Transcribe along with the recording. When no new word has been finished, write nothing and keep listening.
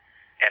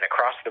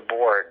across the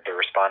board, the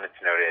respondents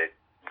noted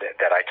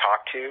that I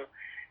talked to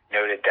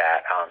noted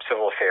that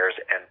civil affairs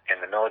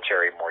and the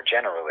military more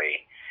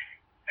generally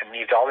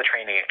needs all the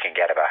training it can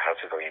get about how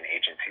civilian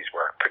agencies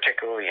work,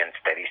 particularly in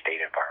steady state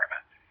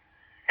environments.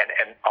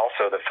 And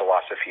also the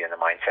philosophy and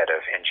the mindset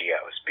of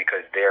NGOs,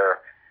 because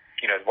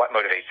what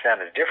motivates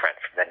them is different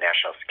than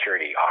national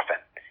security often.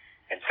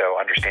 And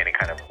so understanding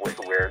kind of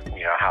where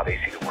how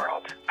they see the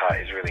world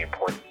is really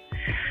important.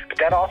 But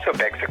that also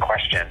begs the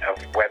question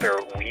of whether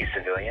we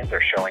civilians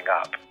are showing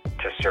up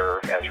to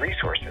serve as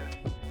resources.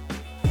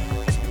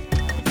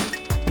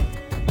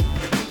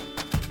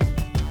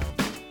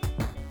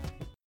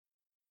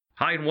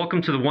 Hi, and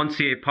welcome to the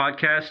 1CA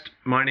podcast.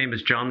 My name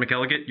is John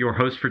McElligott, your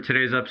host for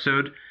today's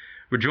episode.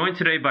 We're joined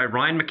today by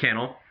Ryan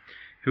McCannell,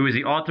 who is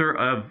the author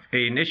of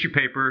an issue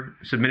paper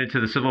submitted to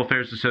the Civil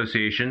Affairs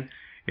Association.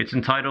 It's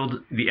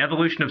entitled The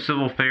Evolution of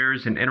Civil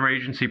Affairs and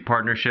Interagency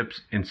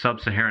Partnerships in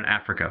Sub-Saharan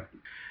Africa.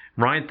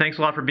 Ryan, thanks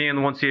a lot for being on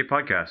the 1CA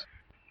podcast.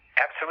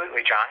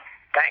 Absolutely, John.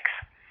 Thanks.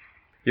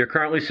 You're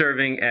currently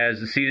serving as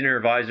the senior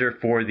advisor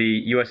for the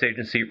U.S.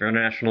 Agency for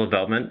International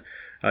Development,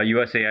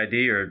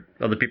 USAID, or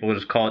other people will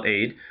just call it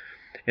AID,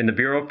 in the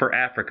Bureau for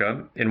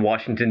Africa in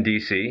Washington,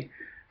 D.C.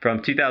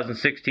 From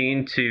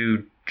 2016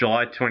 to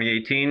July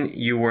 2018,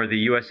 you were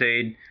the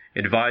USAID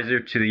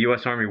advisor to the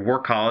U.S. Army War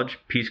College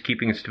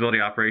Peacekeeping and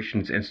Stability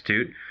Operations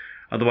Institute,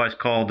 otherwise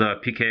called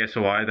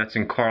PKSOI. That's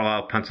in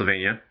Carlisle,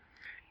 Pennsylvania.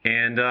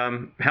 And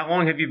how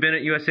long have you been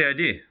at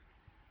USAID?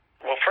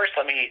 Well, first,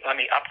 let me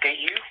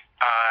update you.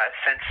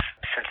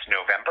 Since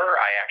November,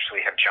 I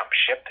actually have jumped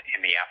ship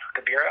in the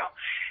Africa Bureau,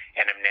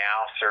 and am now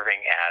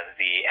serving as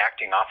the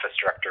acting office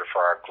director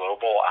for our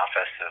Global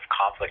Office of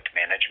Conflict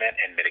Management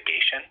and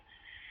Mitigation.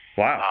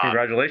 Wow,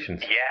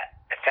 congratulations. Yeah,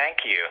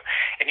 thank you.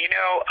 And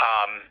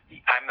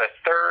I'm the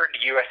third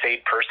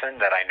USAID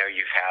person that I know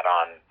you've had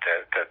on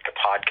the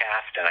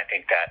podcast, and I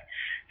think that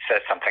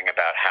says something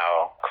about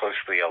how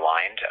closely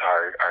aligned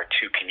our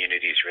two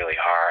communities really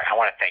are. I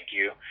want to thank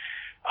you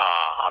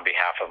on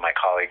behalf of my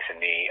colleagues and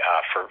me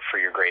for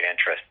your great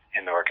interest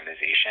in the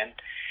organization.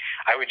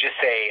 I would just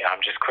say,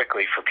 just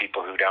quickly for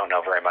people who don't know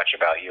very much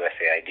about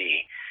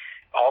USAID,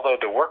 although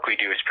the work we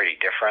do is pretty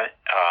different,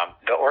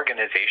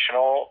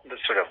 the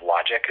sort of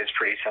logic is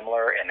pretty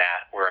similar in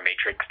that we're a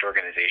matrixed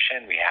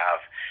organization. We have,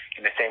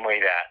 in the same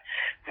way that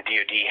the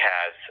DoD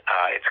has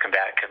its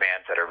combatant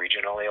commands that are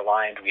regionally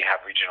aligned, we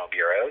have regional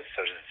bureaus,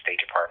 so does the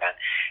State Department,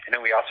 and then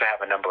we also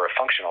have a number of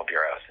functional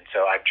bureaus. And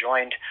so I've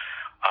joined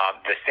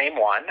the same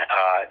one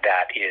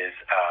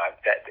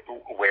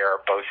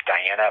where both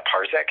Diana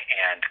Parzek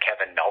and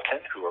Kevin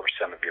Melton, who were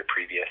some of your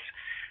previous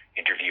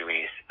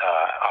interviewees,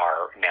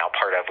 are now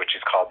part of, which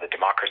is called the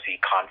Democracy,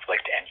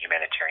 Conflict, and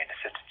Humanitarian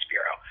Assistance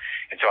Bureau.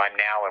 And so I'm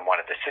now in one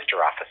of the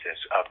sister offices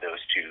of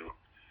those two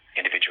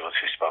individuals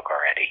who spoke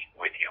already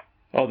with you.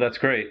 Oh, that's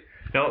great.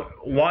 Now,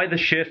 why the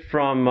shift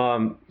from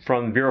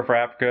Bureau for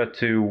Africa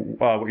to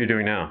what you're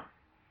doing now?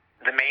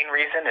 The main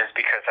reason is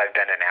because I've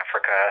been an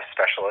Africa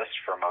specialist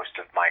for most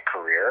of my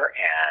career,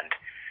 and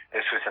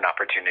this was an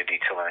opportunity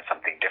to learn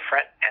something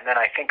different. And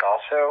then I think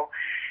also,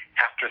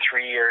 after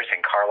 3 years in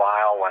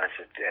Carlisle, one as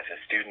a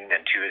student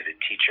and two as a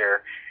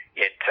teacher,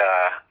 it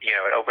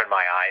opened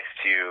my eyes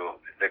to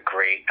the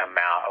great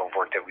amount of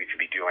work that we could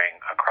be doing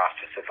across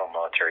the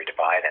civil-military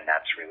divide, and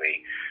that's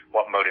really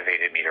what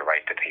motivated me to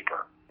write the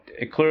paper.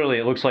 Clearly,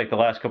 it looks like the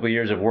last couple of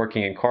years of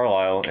working in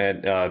Carlisle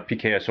at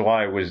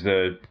PKSOI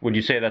would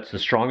you say that's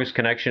the strongest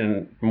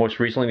connection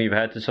most recently that you've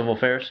had to civil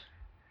affairs?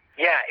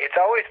 Yeah, it's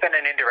always been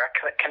an indirect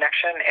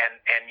connection, and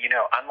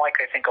unlike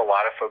I think a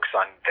lot of folks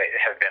that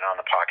have been on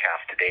the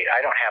podcast to date,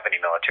 I don't have any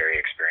military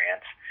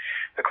experience.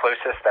 The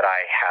closest that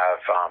I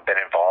have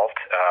been involved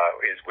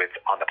is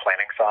on the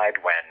planning side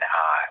when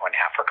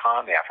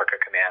AFRICOM, the Africa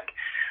Command,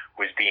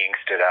 was being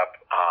stood up,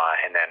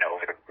 and then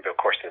over the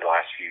course of the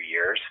last few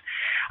years.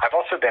 I've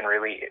also been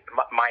really,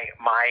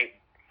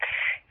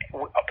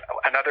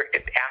 another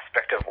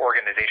aspect of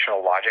organizational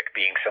logic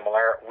being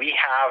similar, we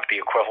have the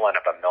equivalent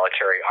of a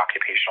military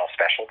occupational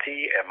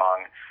specialty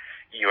among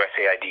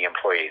USAID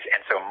employees.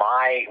 And so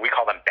we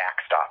call them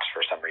backstops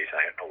for some reason,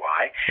 I don't know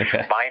why.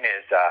 Okay. Mine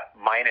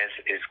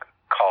is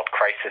called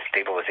Crisis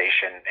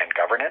Stabilization and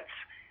Governance.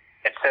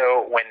 And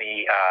so when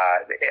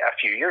a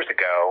few years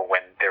ago,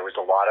 when there was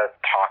a lot of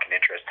talk and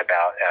interest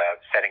about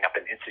setting up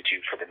an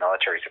institute for the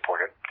military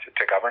support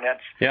to governance,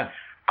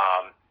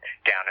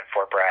 down in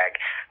Fort Bragg,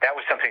 that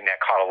was something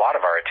that caught a lot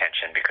of our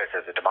attention because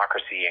as a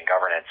democracy and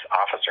governance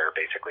officer,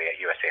 basically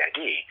at USAID,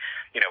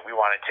 we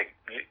wanted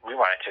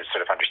to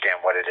sort of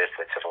understand what it is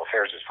that civil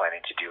affairs was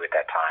planning to do at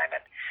that time.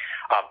 And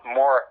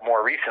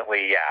more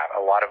recently, a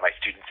lot of my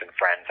students and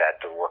friends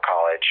at the War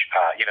College,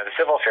 the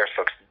civil affairs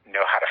folks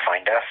know how to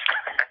find us.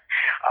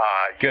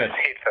 Good.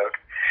 USAID folks.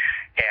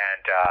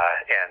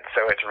 And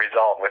so as a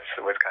result, what's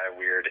kind of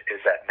weird is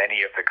that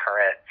many of the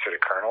current sort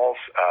of colonels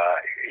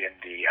in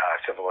the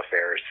civil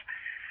affairs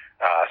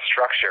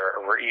structure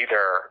were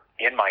either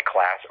in my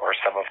class or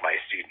some of my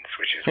students,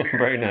 which is weird.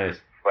 Very nice.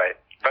 But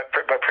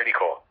pretty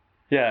cool.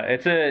 Yeah,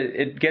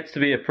 it gets to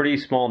be a pretty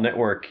small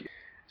network.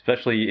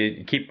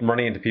 especially keep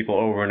running into people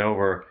over and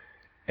over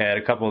at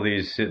a couple of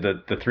these,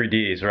 the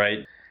 3Ds,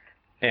 right?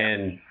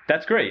 And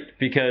that's great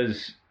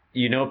because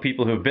you know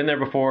people who have been there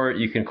before,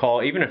 you can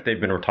call, even if they've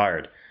been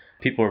retired.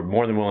 People are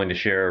more than willing to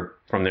share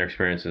from their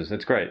experiences.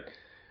 That's great.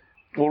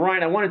 Well,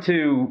 Ryan, I wanted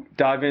to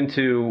dive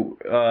into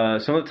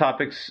some of the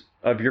topics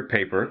of your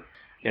paper.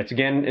 It's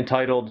again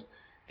entitled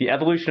The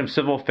Evolution of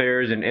Civil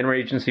Affairs and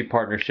Interagency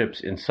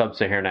Partnerships in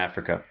Sub-Saharan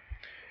Africa.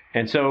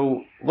 And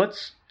so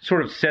let's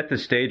sort of set the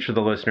stage for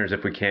the listeners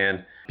if we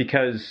can,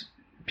 because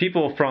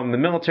people from the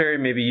military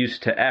may be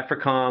used to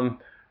AFRICOM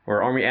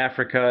or Army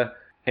Africa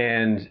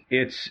and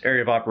its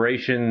area of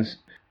operations.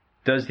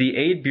 Does the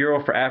Aid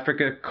Bureau for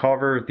Africa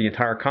cover the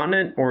entire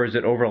continent, or is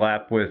it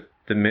overlap with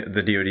the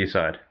DoD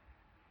side?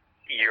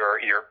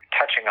 You're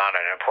touching on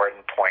an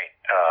important point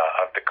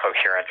of the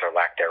coherence or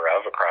lack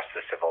thereof across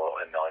the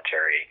civil and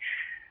military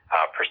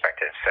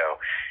perspective. So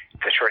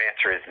the short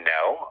answer is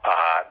no.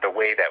 The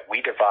way that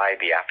we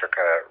divide the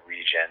Africa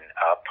region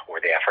up,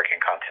 or the African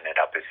continent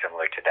up, is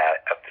similar to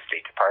that of the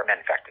State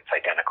Department. In fact, it's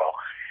identical.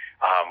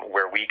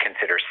 Where we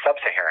consider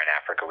sub-Saharan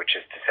Africa, which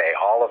is to say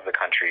all of the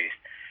countries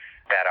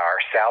that are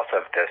south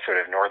of the sort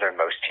of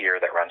northernmost tier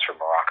that runs from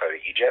Morocco to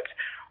Egypt,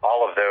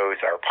 all of those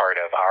are part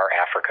of our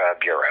Africa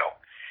Bureau.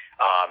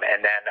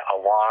 And then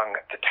along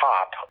the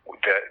top,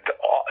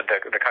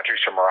 the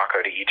countries from Morocco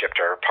to Egypt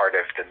are part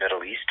of the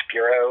Middle East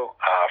Bureau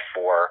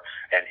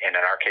and in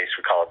our case,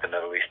 we call it the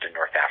Middle East and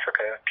North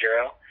Africa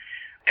Bureau.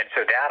 And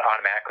so that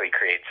automatically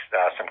creates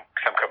some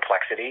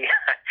complexity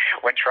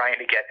when trying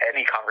to get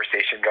any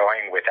conversation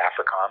going with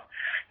AFRICOM,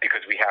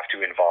 because we have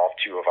to involve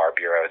two of our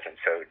bureaus, and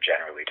so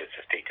generally does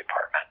the State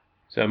Department.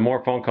 So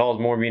more phone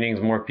calls, more meetings,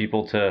 more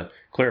people to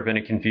clear up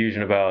any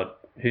confusion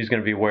about who's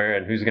going to be where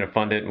and who's going to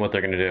fund it and what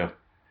they're going to do.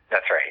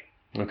 That's right.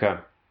 Okay.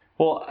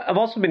 Well, I've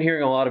also been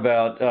hearing a lot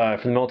about,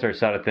 from the military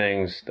side of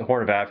things, the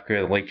Horn of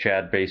Africa, the Lake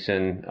Chad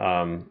Basin,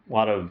 a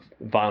lot of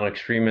violent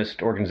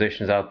extremist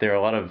organizations out there,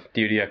 a lot of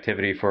DoD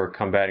activity for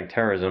combating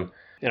terrorism.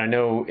 And I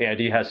know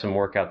AID has some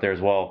work out there as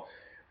well.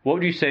 What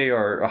would you say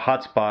are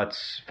hotspots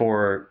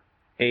for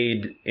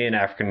aid in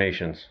African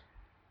nations?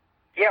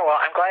 Yeah, well,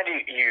 I'm glad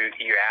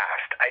you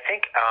asked. I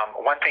think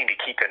one thing to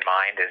keep in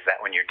mind is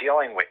that when you're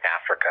dealing with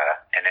Africa,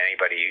 and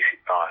anybody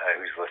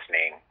who's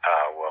listening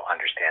will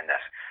understand this,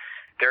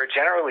 there are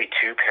generally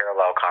two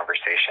parallel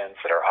conversations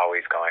that are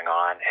always going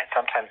on, and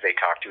sometimes they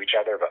talk to each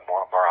other, but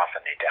more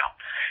often they don't.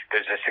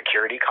 There's a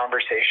security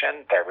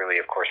conversation that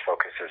really, of course,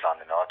 focuses on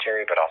the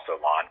military, but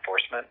also law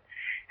enforcement.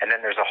 And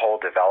then there's a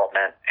whole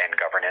development and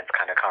governance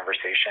kind of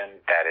conversation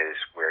that is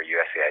where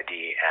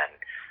USAID and,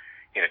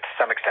 to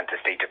some extent,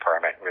 the State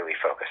Department really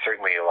focus.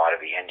 Certainly a lot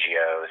of the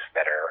NGOs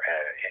that are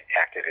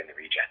active in the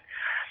region.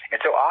 And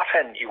so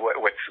often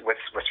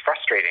what's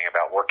frustrating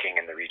about working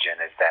in the region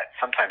is that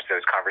sometimes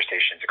those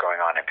conversations are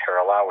going on in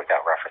parallel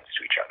without reference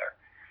to each other.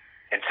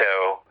 And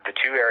so the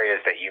two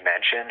areas that you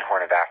mentioned,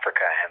 Horn of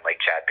Africa and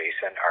Lake Chad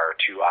Basin, are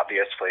two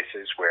obvious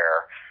places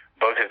where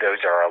both of those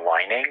are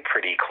aligning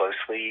pretty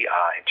closely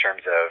in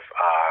terms of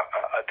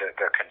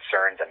the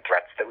concerns and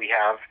threats that we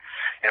have.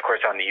 And, of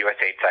course, on the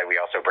USAID side,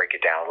 we also break it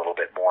down a little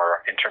bit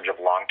more in terms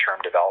of long-term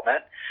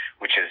development,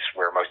 which is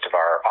where most of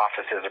our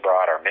offices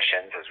abroad, our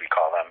missions, as we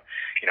call them,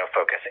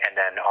 focus. And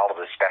then all of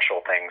the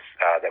special things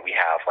that we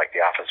have, like the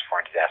Office of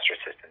Foreign Disaster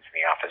Assistance and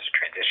the Office of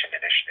Transition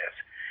Initiatives.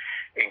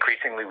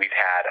 Increasingly, we've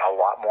had a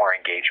lot more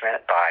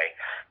engagement by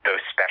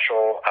those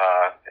special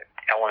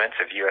elements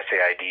of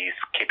USAID's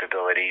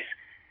capabilities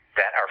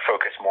that are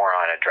focused more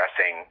on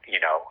addressing,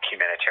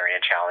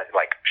 humanitarian challenge,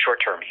 like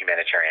short-term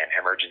humanitarian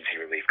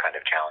emergency relief kind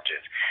of challenges,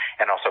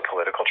 and also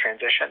political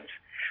transitions,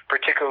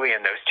 particularly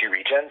in those two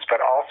regions, but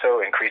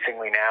also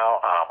increasingly now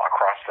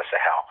across the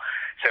Sahel.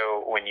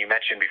 So when you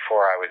mentioned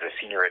before I was a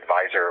senior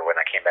advisor when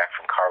I came back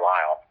from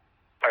Carlisle,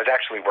 I was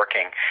actually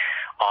working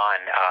on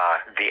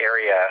the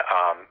area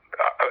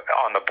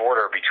on the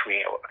border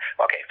between,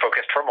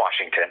 focused from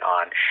Washington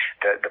on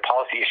the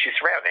policy issues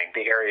surrounding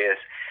the areas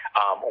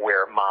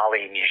where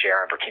Mali,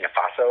 Niger, and Burkina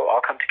Faso all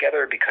come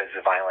together, because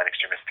the violent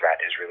extremist threat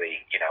is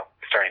really,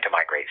 starting to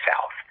migrate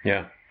south.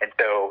 Yeah. And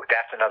so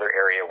that's another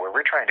area where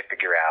we're trying to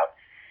figure out,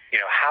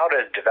 how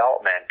does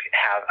development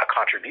have a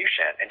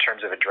contribution in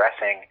terms of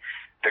addressing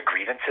the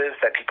grievances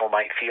that people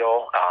might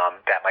feel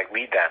that might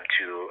lead them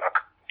to,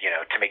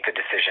 to make the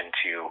decision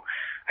to,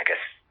 I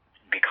guess,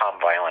 become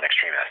violent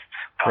extremists,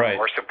 right,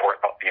 or support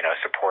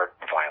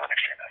violent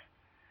extremists.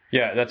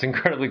 Yeah, that's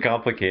incredibly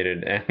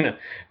complicated, and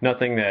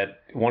nothing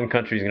that one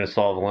country is going to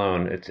solve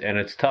alone.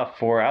 It's tough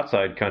for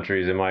outside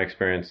countries, in my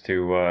experience,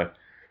 to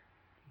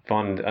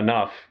fund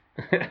enough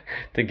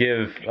to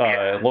give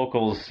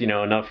locals,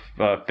 enough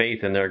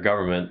faith in their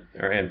government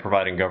and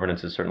providing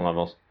governance at certain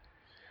levels.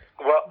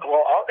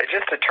 Well,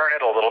 just to turn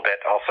it a little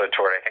bit also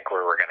toward, I think,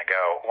 where we're going to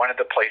go, one of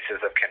the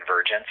places of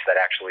convergence that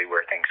actually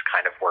where things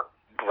kind of work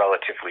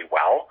relatively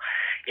well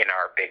in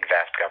our big,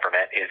 vast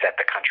government is at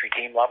the country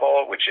team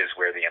level, which is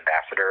where the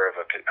ambassador of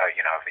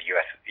the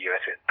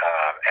U.S.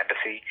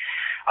 Embassy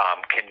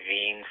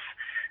convenes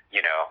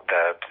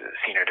the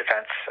senior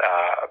defense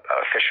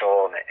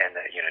official and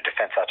the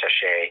defense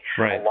attaché,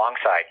 right,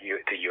 alongside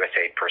the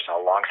USAID person,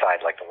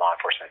 alongside like the law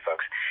enforcement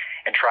folks,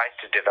 and tries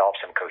to develop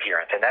some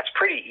coherence. And that's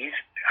pretty easy.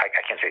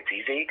 I can't say it's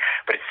easy,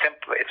 but it's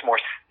simple. It's more.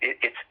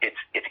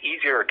 It's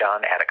easier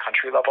done at a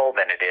country level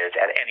than it is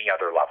at any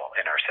other level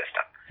in our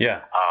system.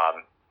 Yeah.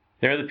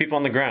 They're the people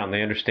on the ground.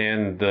 They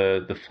understand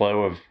the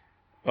flow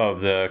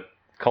of the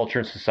culture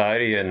and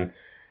society, and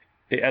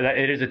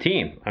it is a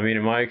team. I mean,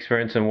 in my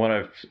experience and what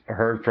I've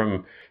heard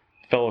from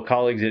fellow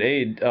colleagues at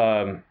AID,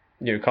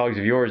 colleagues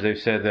of yours, they've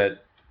said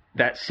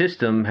that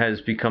system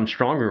has become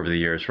stronger over the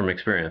years from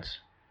experience.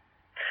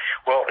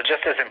 Well,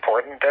 just as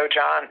important, though,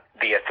 John,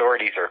 the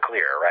authorities are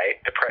clear,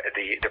 right?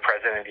 The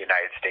President of the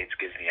United States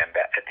gives the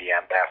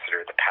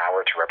ambassador the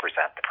power to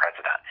represent the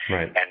president,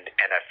 right, and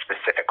a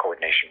specific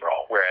coordination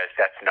role, whereas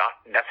that's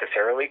not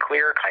necessarily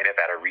clear kind of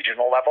at a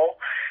regional level.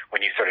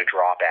 When you sort of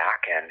draw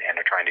back and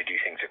are trying to do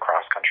things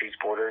across countries'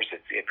 borders,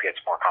 it gets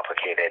more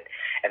complicated.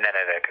 And then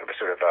at a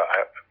sort of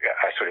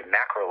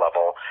macro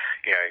level,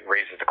 it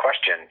raises the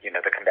question,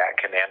 the combatant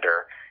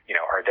commander,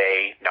 are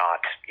they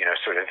not,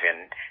 sort of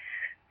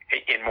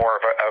in more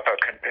of a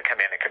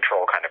command and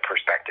control kind of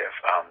perspective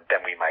than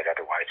we might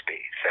otherwise be.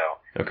 So,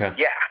 okay.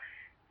 Yeah.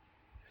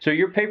 So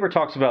your paper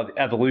talks about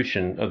the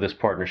evolution of this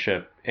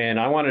partnership, and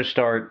I want to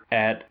start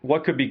at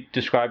what could be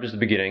described as the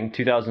beginning,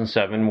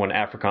 2007, when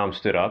AFRICOM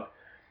stood up.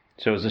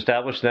 So it was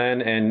established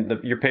then,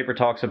 and your paper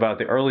talks about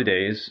the early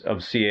days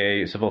of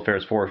CA, Civil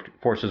Affairs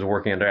Forces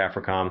working under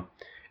AFRICOM,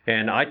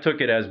 and I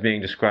took it as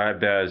being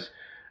described as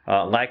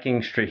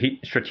lacking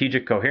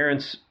strategic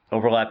coherence,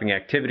 overlapping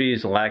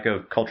activities, a lack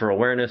of cultural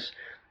awareness,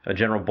 a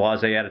general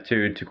blasé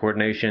attitude to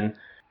coordination.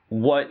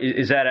 What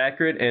is that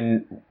accurate?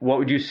 And what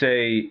would you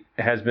say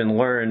has been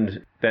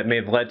learned that may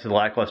have led to the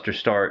lackluster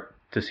start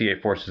to CA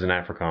forces in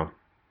AFRICOM?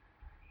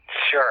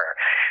 Sure.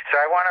 So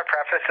I want to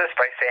preface this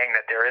by saying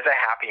that there is a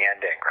happy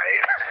ending,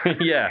 right?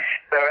 Yeah.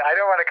 So I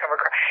don't want to come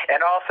across,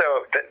 and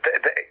also,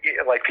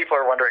 like people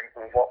are wondering,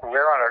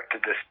 where on earth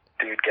did this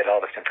dude get all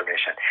this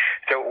information?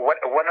 So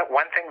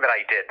one thing that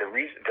I did, the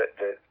reason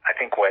I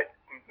think what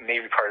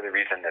maybe part of the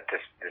reason that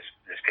this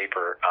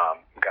paper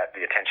got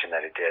the attention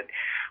that it did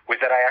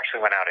was that I actually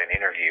went out and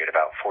interviewed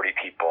about 40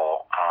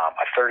 people,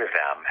 a third of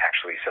them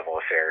actually civil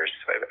affairs,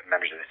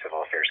 members of the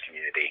civil affairs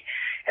community,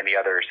 and the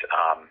others,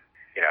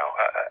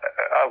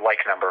 a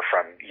like number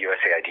from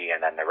USAID,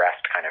 and then the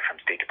rest kind of from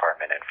State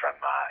Department and from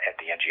at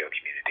the NGO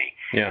community.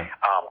 Yeah.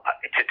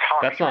 To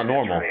talk That's not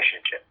normal.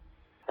 Relationship.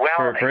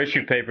 Well, for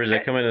issue papers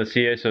that come into the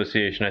CA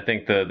Association, I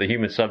think the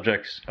human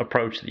subjects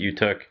approach that you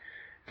took,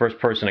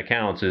 first-person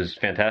accounts, is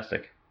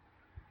fantastic.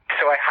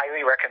 So I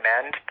highly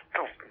recommend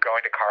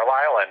going to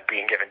Carlisle and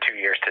being given 2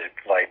 years to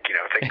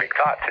think big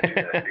thoughts to do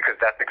this, because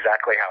that's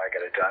exactly how I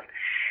got it done.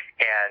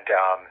 And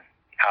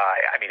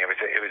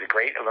it was a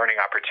great learning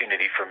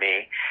opportunity for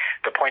me.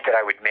 The point that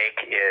I would make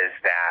is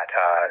that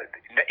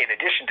in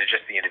addition to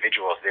just the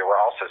individuals, there were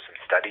also some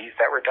studies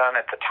that were done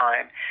at the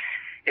time.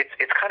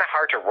 It's kind of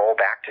hard to roll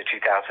back to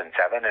 2007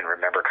 and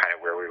remember kind of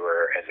where we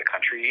were as a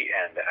country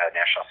and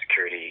national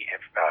security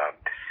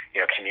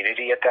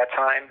community at that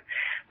time.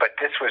 But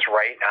this was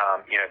right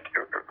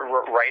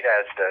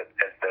as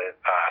the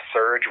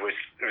surge was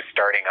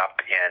starting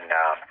up in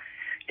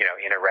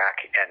Iraq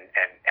and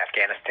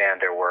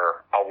Afghanistan. There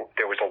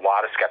was a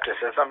lot of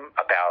skepticism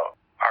about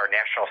our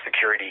national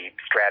security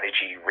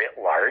strategy writ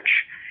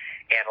large,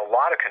 and a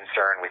lot of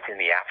concern within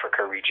the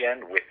Africa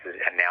region with the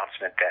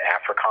announcement that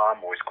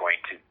AFRICOM was going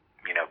to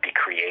be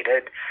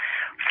created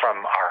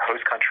from our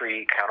host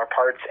country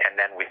counterparts, and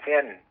then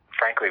within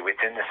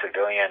the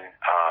civilian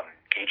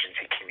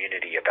agency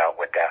community about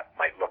what that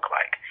might look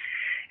like.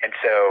 And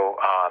so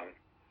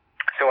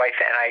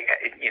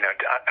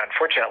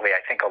unfortunately,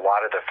 I think a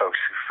lot of the folks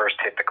who first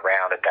hit the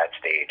ground at that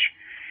stage,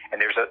 and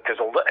there's a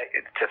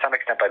to some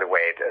extent, by the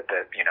way,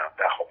 the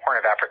Horn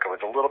of Africa was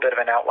a little bit of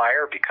an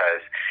outlier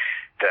because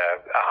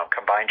the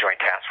Combined Joint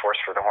Task Force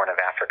for the Horn of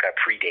Africa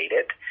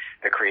predated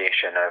the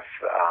creation of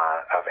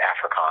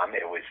AFRICOM.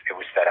 It was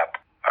set up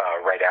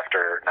right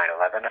after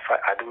 9/11,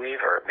 I believe,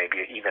 or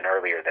maybe even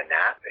earlier than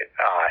that,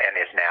 and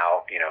is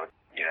now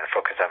the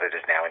focus of it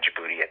is now in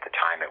Djibouti. At the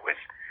time, it was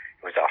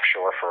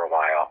offshore for a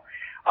while.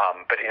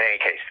 But in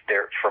any case,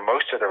 for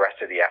most of the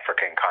rest of the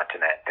African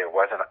continent, there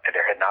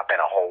had not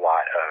been a whole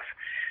lot of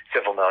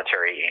civil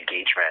military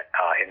engagement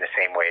in the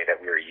same way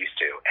that we were used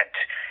to,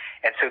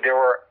 and so there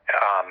were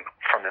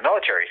from the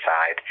military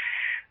side,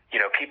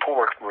 people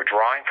were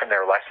drawing from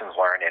their lessons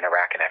learned in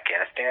Iraq and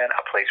Afghanistan,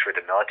 a place where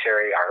the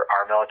military,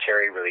 our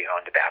military, really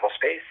owned the battle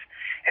space,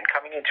 and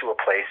coming into a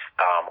place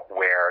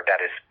where that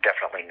is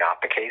definitely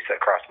not the case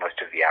across most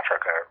of the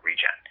Africa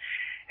region,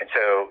 and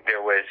so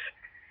there was.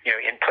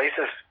 In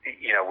places,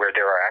 where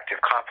there are active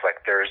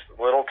conflict, there's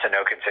little to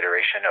no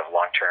consideration of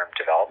long-term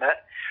development,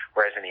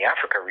 whereas in the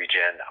Africa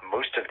region,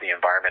 most of the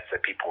environments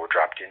that people were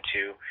dropped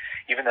into,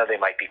 even though they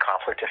might be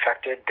conflict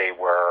affected, they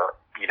were,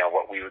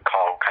 what we would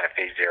call kind of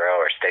phase zero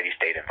or steady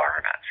state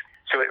environments.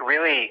 So it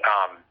really,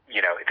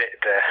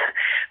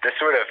 the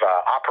sort of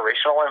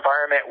operational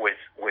environment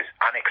was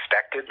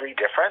unexpectedly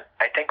different,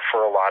 I think,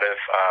 for a lot of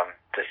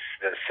the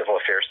civil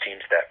affairs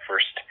teams that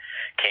first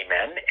came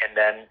in. And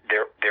then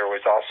there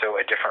was also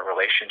a different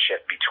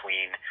relationship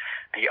between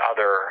the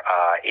other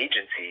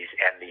agencies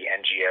and the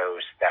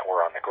NGOs that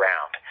were on the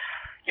ground.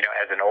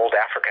 As an old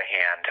Africa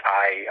hand,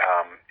 I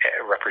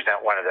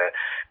represent one of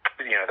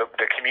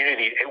the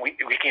community.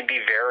 We can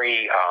be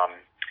very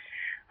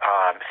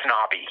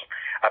snobby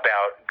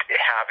about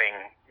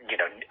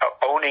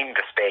owning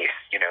the space,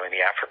 in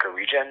the Africa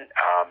region,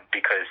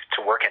 because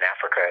to work in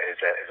Africa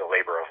is a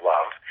labor of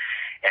love,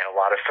 and a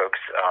lot of folks,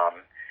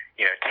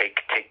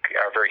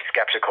 are very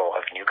skeptical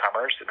of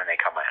newcomers when they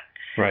come in.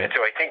 Right. And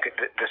so I think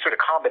the sort of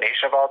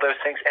combination of all those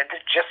things, and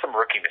just some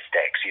rookie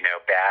mistakes,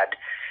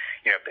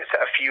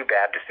 a few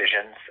bad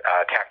decisions,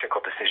 tactical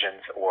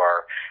decisions,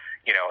 or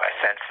a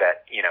sense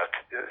that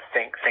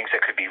things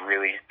that could be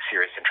really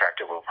serious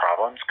intractable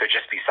problems could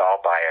just be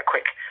solved by a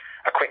quick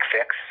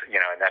fix,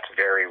 and that's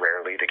very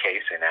rarely the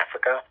case in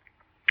Africa.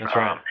 That's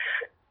right.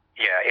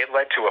 It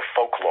led to a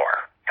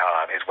folklore,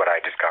 is what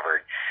I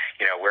discovered,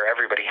 where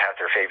everybody has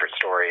their favorite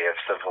story of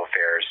civil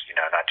affairs,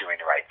 not doing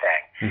the right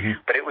thing. Mm-hmm.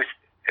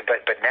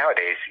 But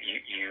nowadays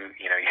you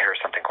hear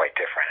something quite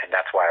different, and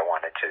that's why I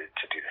wanted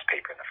to do this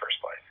paper in the first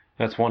place.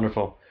 That's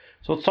wonderful.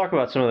 So let's talk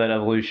about some of that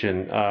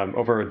evolution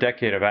over a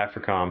decade of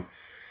AFRICOM.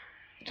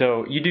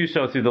 So you do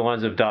so through the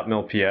lens of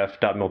 .mil-PF,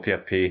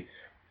 .mil-PFP,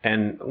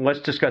 and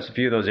let's discuss a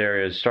few of those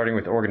areas, starting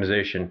with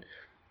organization.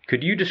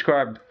 Could you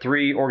describe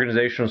 3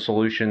 organizational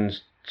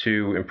solutions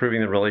to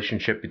improving the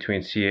relationship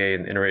between CA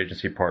and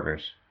interagency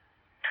partners?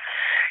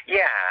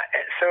 Yeah,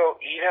 so,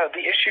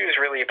 the issue is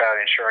really about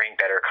ensuring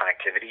better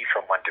connectivity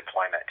from one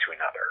deployment to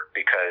another,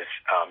 because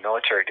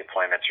military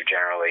deployments are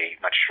generally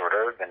much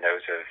shorter than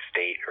those of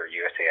state or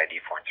USAID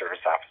foreign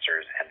service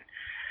officers, and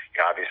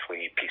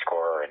obviously Peace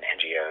Corps and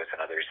NGOs and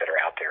others that are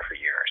out there for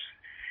years.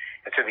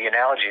 And so the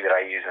analogy that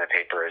I use in the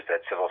paper is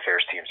that civil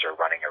affairs teams are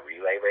running a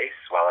relay race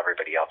while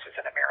everybody else is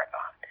in a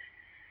marathon.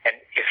 And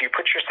if you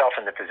put yourself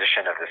in the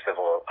position of the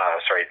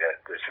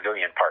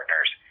civilian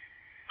partners,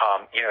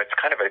 it's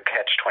kind of a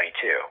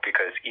catch-22,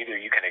 because either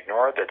you can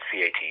ignore the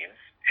CA teams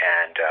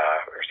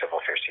or civil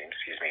affairs teams,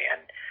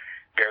 and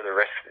bear the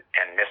risks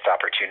and missed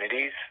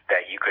opportunities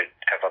that you could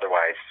have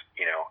otherwise,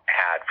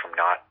 had from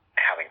not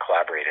having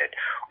collaborated,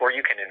 or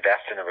you can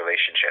invest in the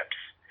relationships,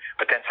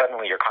 but then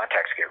suddenly your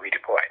contacts get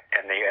redeployed,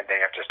 and they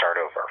have to start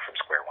over from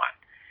square one.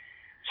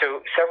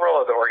 So several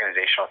of the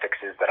organizational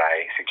fixes that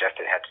I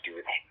suggested had to do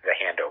with the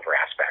handover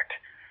aspect.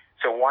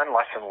 So one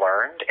lesson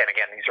learned, and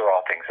again, these are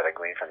all things that I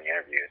gleaned from the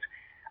interviews,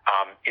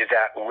 is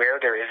that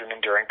where there is an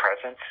enduring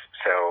presence,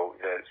 so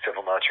the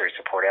civil military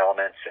support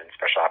elements and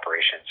special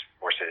operations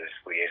forces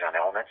liaison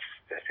elements,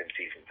 the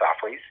SIMCs and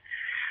SOFLEs,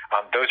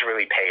 those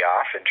really pay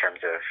off in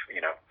terms of,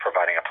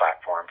 providing a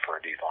platform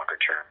for these longer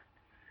term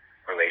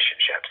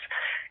relationships.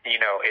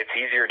 It's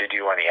easier to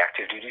do on the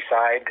active duty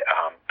side,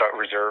 but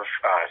reserve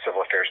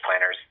civil affairs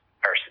planners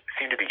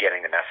seem to be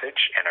getting the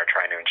message and are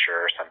trying to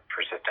ensure some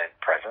persistent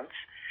presence.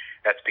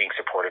 That's being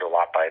supported a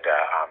lot by the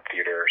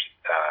theaters,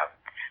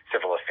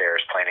 civil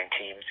affairs planning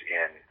teams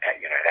at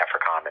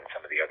AFRICOM and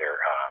some of the other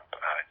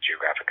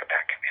geographic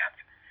combat commands.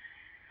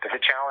 But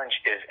the challenge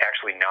is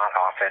actually not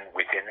often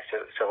within the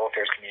civil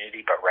affairs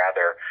community, but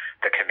rather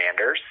the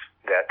commanders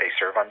that they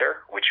serve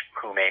under,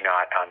 who may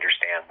not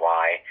understand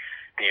why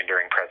the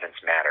enduring presence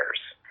matters.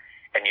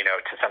 And,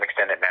 to some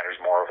extent, it matters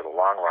more over the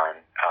long run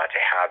to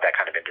have that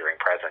kind of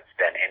enduring presence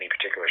than any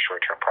particular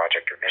short-term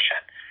project or mission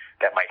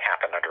that might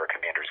happen under a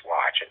commander's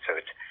watch. And so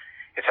it's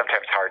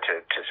sometimes hard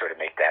to sort of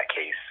make that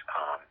case,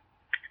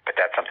 but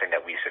that's something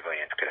that we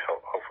civilians could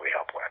hopefully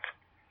help with.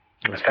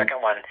 The second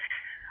one,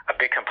 a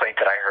big complaint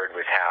that I heard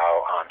was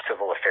how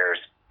civil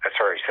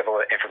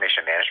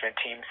information management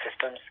team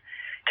systems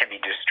can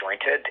be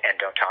disjointed and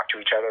don't talk to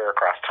each other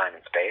across time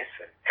and space.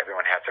 And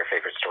everyone has their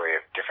favorite story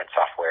of different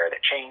software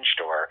that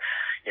changed, or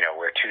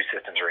where 2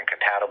 systems are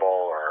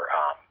incompatible, or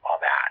all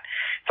that.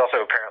 It's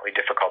also apparently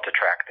difficult to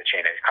track the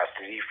chain of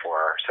custody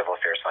for civil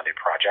affairs funded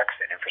projects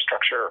and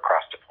infrastructure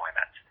across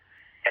deployments.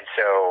 And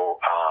so,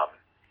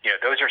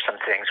 those are some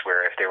things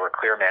where if there were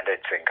clear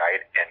mandates and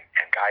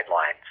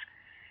guidelines,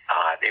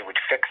 it would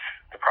fix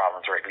the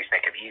problems, or at least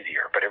make them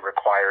easier. But it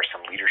requires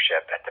some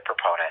leadership at the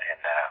proponent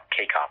and the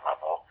KCOM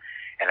level,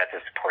 and at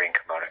the supporting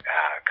component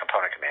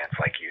commands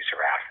like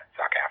USARAF and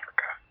SOC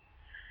Africa.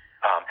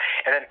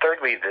 And then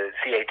thirdly, the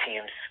CA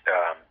teams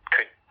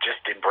could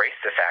just embrace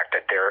the fact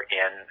that they're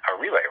in a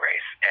relay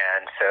race.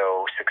 And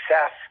so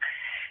success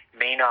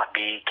may not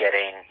be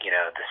getting,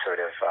 the sort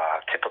of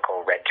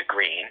typical red to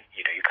green.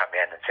 You come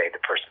in and say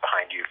the person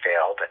behind you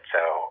failed, and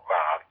so,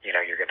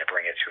 you're going to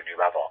bring it to a new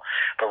level.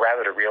 But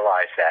rather to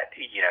realize that,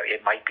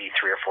 it might be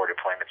 3 or 4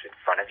 deployments in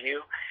front of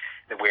you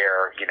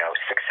where,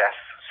 success,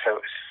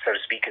 so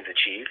to speak, is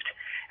achieved.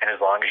 And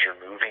as long as you're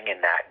moving in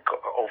that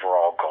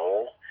overall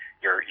goal,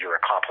 you're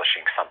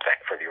accomplishing something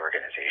for the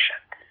organization.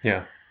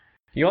 Yeah.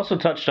 You also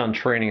touched on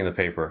training in the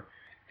paper.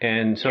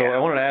 And so I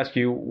wanted to ask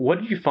you, what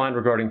did you find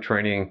regarding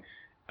training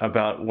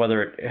about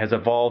whether it has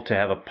evolved to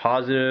have a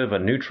positive, a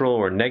neutral,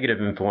 or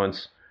negative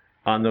influence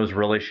on those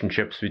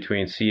relationships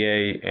between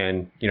CA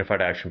and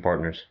Unified Action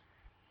Partners?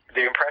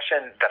 The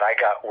impression that I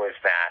got was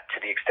that to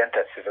the extent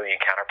that civilian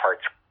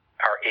counterparts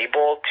are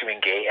able to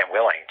engage and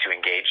willing to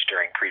engage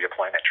during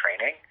pre-deployment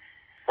training,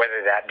 whether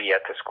that be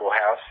at the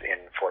schoolhouse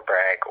in Fort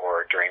Bragg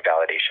or during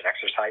validation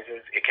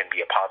exercises, it can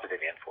be a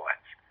positive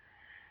influence.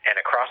 And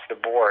across the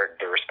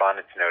board, the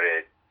respondents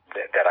noted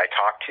that I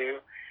talked to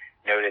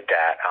noted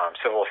that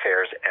civil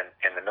affairs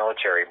and the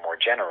military more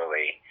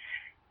generally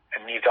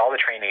needs all the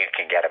training it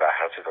can get about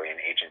how civilian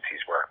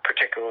agencies work,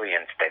 particularly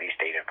in steady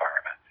state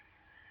environments.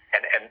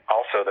 And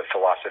also the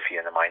philosophy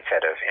and the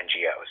mindset of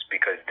NGOs,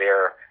 because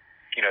they're,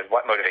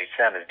 what motivates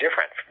them is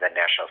different than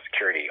national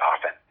security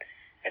often.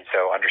 And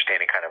so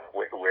understanding kind of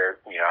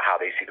where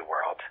how they see the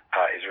world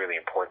is really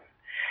important.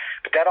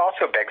 But that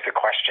also begs the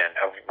question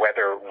of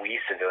whether we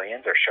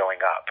civilians are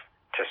showing up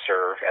to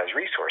serve as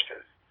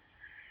resources.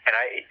 And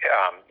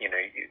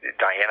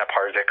Diana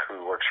Parzik,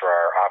 who works for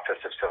our Office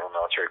of Civil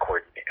Military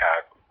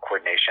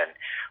Coordination,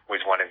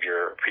 was one of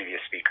your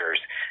previous speakers.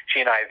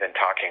 She and I have been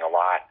talking a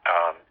lot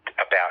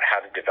about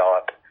how to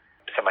develop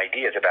some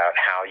ideas about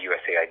how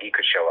USAID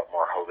could show up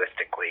more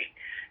holistically,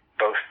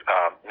 both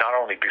not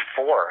only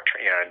before,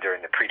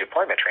 during the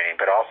pre-deployment training,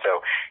 but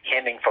also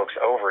handing folks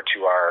over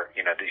to our,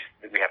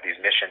 we have these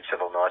mission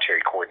civil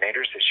military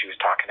coordinators that she was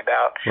talking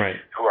about, right,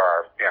 who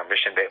are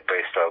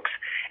mission-based folks,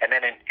 and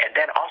then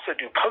also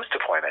do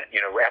post-deployment,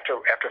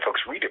 after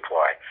folks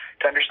redeploy,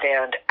 to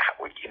understand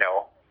how,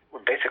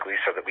 basically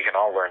so that we can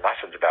all learn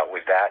lessons about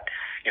was that,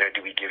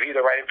 do we give you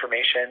the right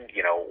information,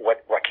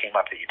 what came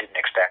up that you didn't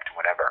expect, and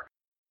whatever.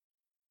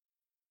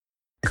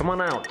 Come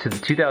on out to the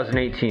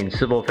 2018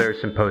 Civil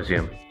Affairs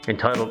Symposium,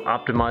 entitled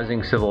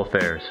Optimizing Civil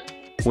Affairs,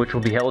 which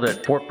will be held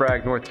at Fort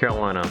Bragg, North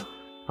Carolina,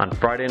 on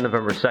Friday,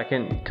 November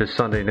 2nd to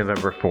Sunday,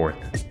 November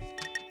 4th.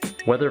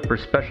 Whether for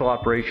special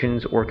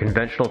operations or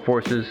conventional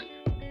forces,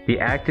 the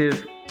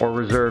active or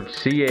reserve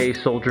CA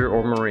soldier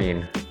or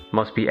Marine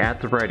must be at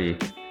the ready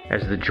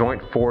as the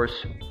Joint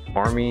Force,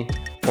 Army,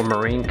 or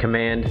Marine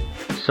Command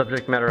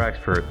subject matter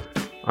expert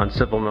on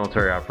civil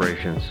military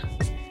operations.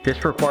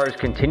 This requires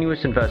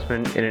continuous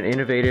investment in an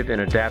innovative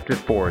and adaptive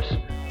force,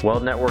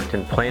 well-networked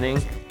in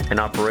planning and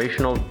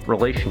operational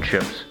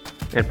relationships,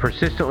 and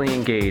persistently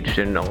engaged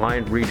and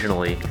aligned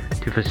regionally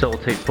to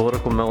facilitate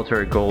political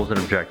military goals and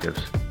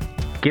objectives.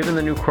 Given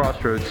the new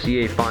crossroads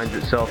CA finds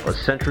itself a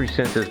century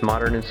since its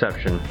modern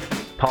inception,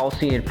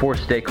 policy and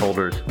force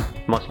stakeholders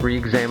must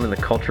re-examine the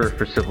culture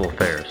for civil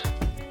affairs.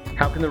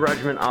 How can the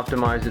regiment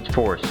optimize its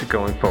force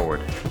going forward?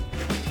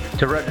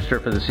 To register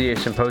for the CA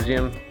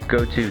Symposium,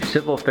 go to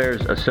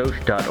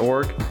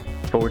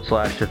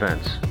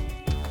civilaffairsassociate.org/events.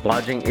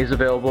 Lodging is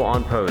available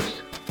on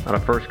post on a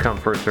first-come,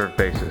 first-served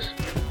basis.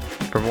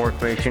 For more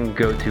information,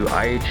 go to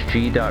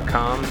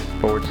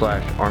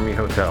ihg.com/Army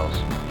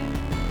Hotels.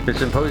 The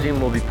symposium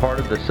will be part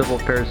of the Civil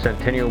Affairs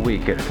Centennial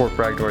Week at Fort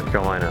Bragg, North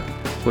Carolina,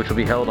 which will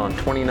be held on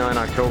 29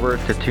 October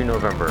to 2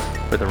 November,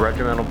 with a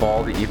regimental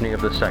ball the evening of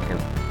the 2nd.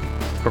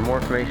 For more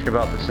information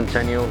about the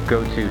Centennial,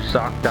 go to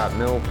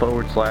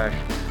soc.mil/SWCC.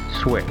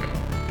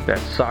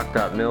 That's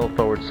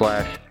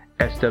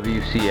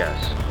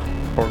soc.mil/SWCS.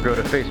 Or go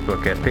to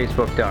Facebook at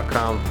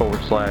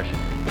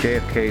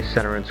facebook.com/JFK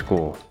Center and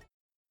School.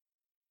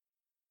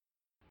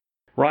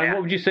 Ryan,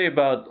 what would you say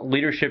about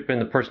leadership in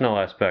the personnel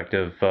aspect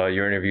of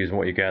your interviews and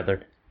what you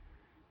gathered?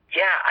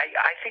 Yeah,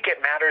 I think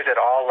it matters at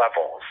all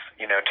levels,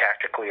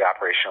 tactically,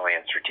 operationally,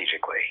 and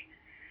strategically.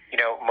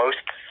 Most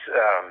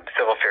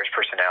civil affairs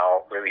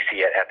personnel really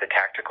see it at the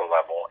tactical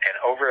level, and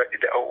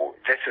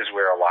this is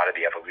where a lot of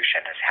the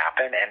evolution has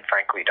happened, and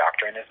frankly,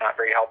 doctrine is not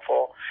very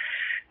helpful,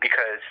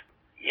 because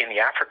in the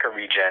Africa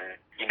region,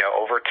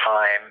 over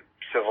time,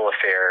 civil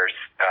affairs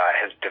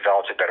has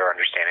developed a better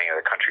understanding of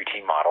the country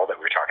team model that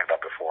we were talking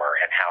about before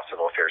and how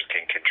civil affairs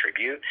can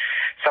contribute.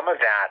 Some of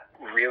that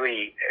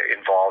really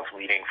involves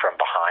leading from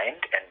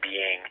behind and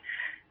being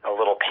a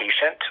little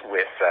patient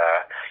with,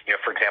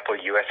 for example,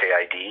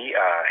 USAID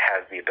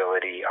has the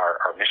ability,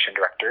 our mission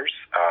directors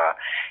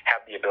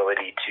have the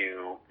ability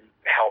to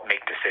help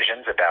make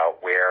decisions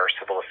about where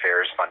civil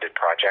affairs funded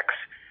projects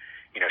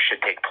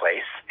should take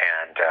place,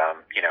 and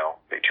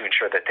to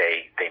ensure that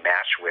they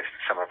match with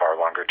some of our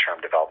longer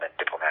term development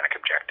diplomatic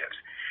objectives.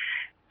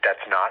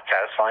 That's not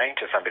satisfying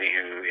to somebody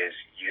who is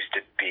used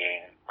to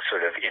being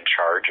sort of in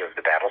charge of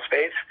the battle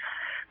space.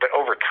 But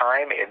over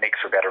time, it makes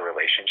for better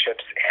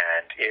relationships,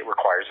 and it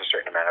requires a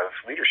certain amount of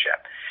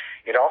leadership.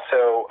 It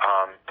also,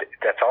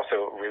 that's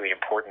also really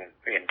important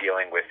in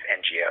dealing with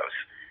NGOs,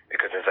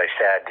 because as I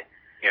said,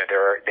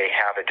 they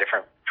have a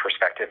different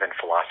perspective and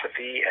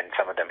philosophy, and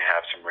some of them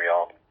have some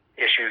real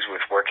issues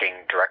with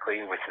working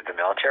directly with the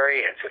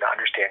military, and so to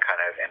understand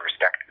kind of and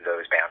respect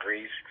those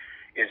boundaries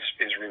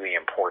is really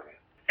important.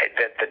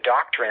 The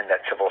doctrine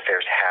that civil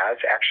affairs has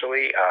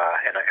actually,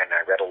 and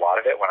I read a lot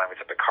of it when I was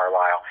up at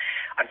Carlisle,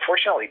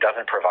 unfortunately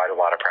doesn't provide a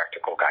lot of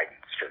practical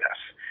guidance for this.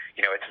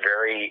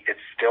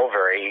 It's still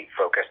very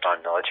focused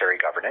on military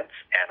governance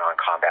and on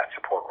combat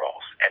support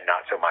roles, and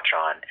not so much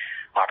on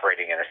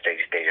operating in a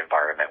steady state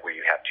environment where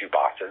you have two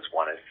bosses.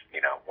 One is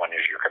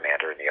your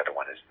commander, and the other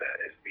one is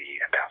the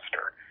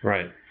ambassador.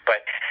 Right.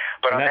 But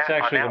and that's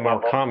actually the more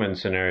level, common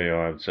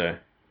scenario, I would say.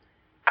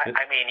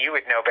 I mean, you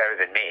would know better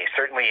than me.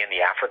 Certainly in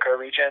the Africa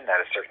region,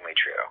 that is certainly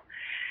true.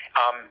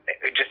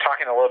 Just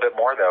talking a little bit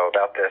more, though,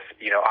 about this,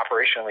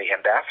 operationally,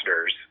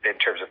 ambassadors, in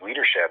terms of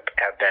leadership,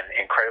 have been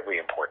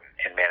incredibly important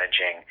in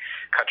managing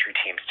country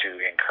teams to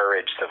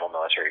encourage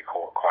civil-military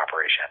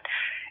cooperation.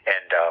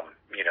 And,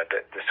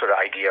 the sort of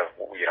idea of,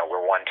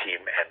 we're one team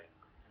and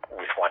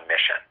with one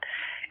mission.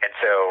 And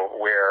so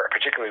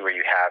particularly where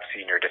you have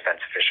senior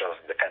defense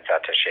officials and defense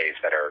attachés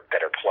that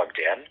are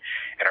plugged in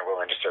and are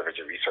willing to serve as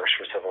a resource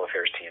for civil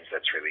affairs teams,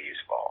 that's really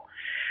useful.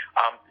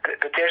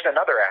 But there's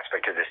another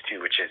aspect of this too,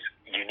 which is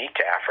unique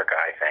to Africa,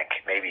 I think.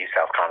 Maybe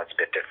Southcom is a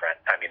bit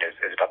different. I mean, it's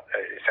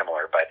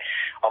similar, but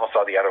almost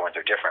all the other ones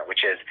are different,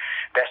 which is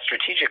that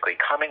strategically,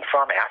 coming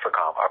from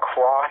AFRICOM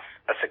across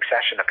a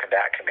succession of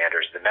combat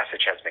commanders, the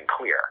message has been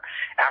clear.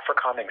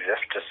 AFRICOM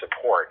exists to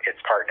support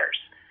its partners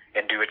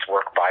and do its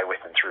work by,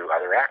 with, and through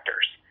other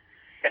actors.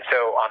 And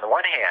so on the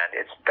one hand,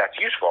 that's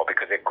useful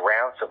because it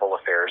grounds civil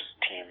affairs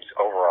teams'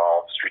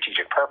 overall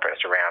strategic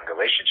purpose around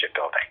relationship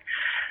building.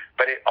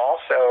 But it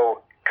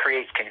also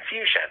creates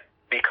confusion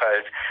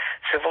because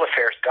civil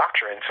affairs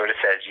doctrine sort of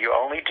says you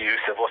only do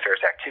civil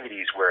affairs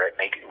activities where it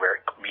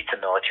meets a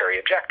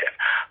military objective.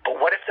 But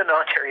what if the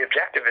military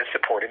objective is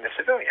supporting the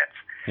civilians?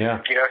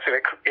 Yeah. So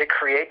it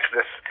creates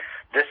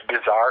this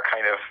bizarre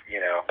kind of,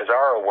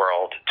 bizarre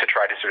world to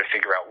try to sort of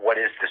figure out what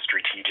is the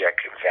strategic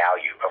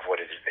value of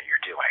what it is that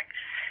you're doing.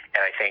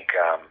 And I think,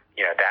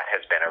 that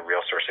has been a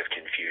real source of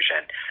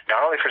confusion,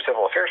 not only for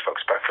civil affairs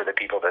folks, but for the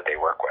people that they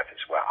work with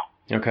as well.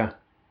 Okay.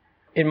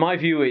 In my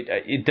view,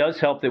 it does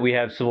help that we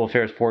have civil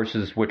affairs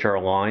forces which are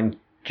aligned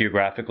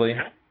geographically.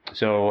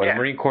 So in the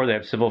Marine Corps, they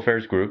have civil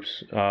affairs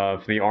groups.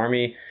 For the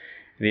Army,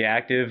 the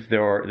active,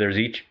 there's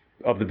each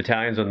of the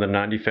battalions on the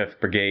 95th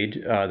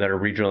Brigade that are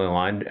regionally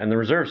aligned. And the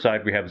reserve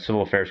side, we have the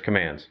civil affairs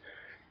commands.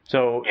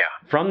 So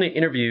from the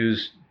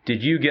interviews,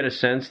 did you get a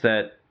sense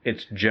that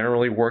it's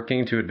generally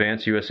working to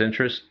advance U.S.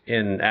 interests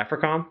in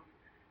AFRICOM?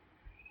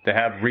 They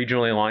have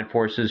regionally aligned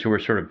forces who are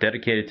sort of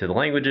dedicated to the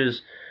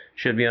languages,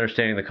 should be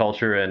understanding the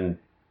culture, and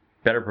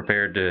better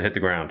prepared to hit the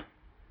ground.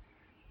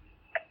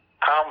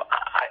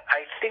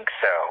 I think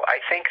so.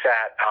 I think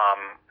that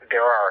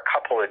there are a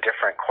couple of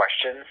different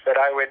questions that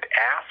I would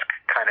ask,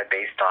 kind of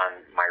based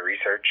on my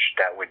research,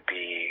 that would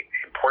be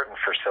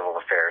important for civil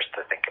affairs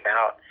to think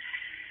about.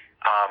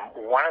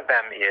 One of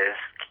them is,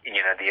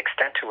 the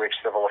extent to which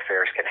civil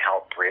affairs can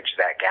help bridge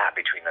that gap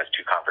between those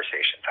two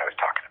conversations I was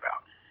talking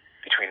about,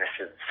 between the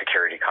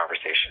security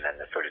conversation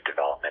and the sort of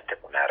development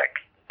diplomatic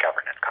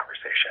governance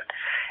conversation.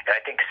 And I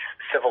think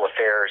civil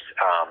affairs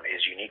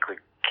is uniquely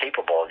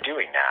capable of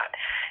doing that.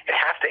 It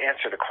has to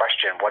answer the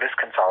question, what does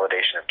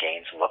consolidation of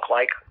gains look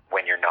like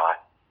when you're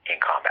not in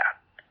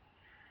combat?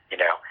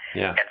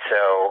 Yeah. And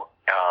so,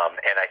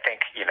 and I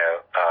think,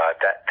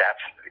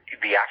 that's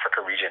the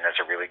Africa region is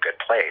a really good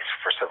place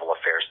for civil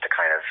affairs to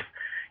kind of,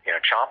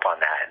 chomp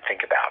on that and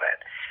think about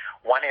it.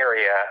 One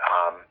area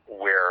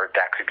where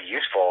that could be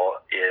useful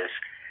is,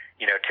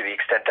 to the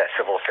extent that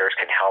civil affairs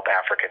can help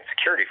African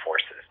security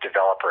forces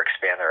develop or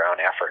expand their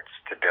own efforts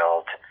to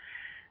build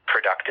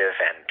productive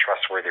and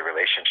trustworthy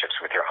relationships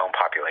with their own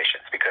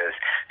populations. Because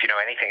if you know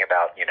anything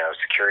about,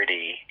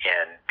 security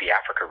in the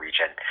Africa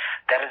region,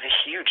 that is a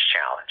huge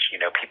challenge.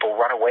 People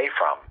run away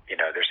from,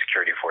 their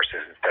security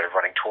forces instead of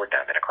running toward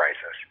them in a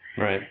crisis.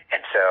 Right.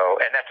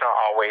 And that's not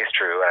always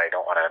true. I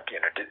don't want to,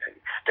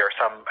 there are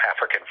some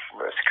African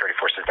security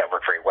forces that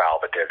work very well,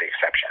 but they're the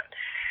exception.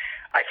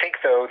 I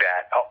think, though,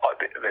 that,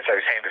 as I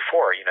was saying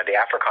before, the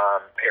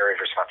AFRICOM area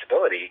of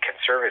responsibility can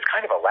serve as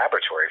kind of a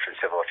laboratory for the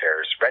civil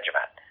affairs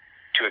regiment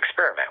to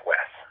experiment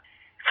with.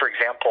 For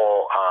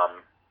example,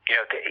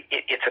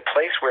 it's a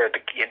place where the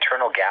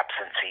internal gaps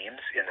and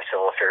seams in the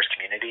civil affairs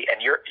community,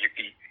 and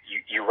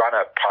you run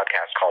a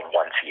podcast called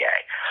One CA.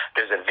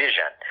 There's a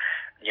vision,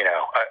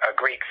 a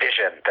great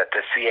vision that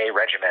the CA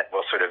regiment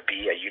will sort of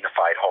be a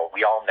unified whole.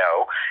 We all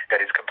know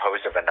that it's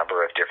composed of a number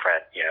of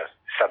different,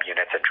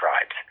 subunits and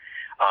tribes.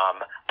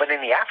 But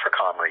in the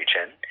AFRICOM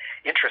region,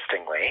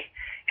 interestingly,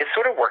 it's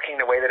sort of working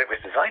the way that it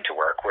was designed to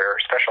work, where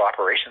Special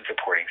Operations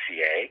Supporting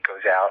CA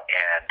goes out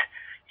and,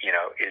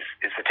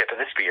 is the tip of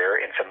the spear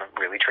in some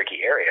really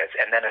tricky areas.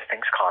 And then as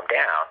things calm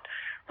down,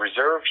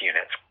 reserve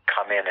units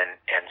come in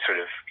and sort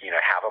of,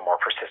 have a more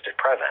persistent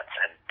presence.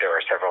 And there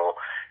are several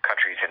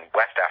countries in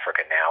West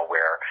Africa now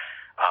where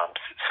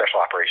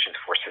Special Operations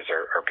forces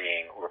are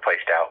being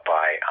replaced out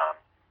by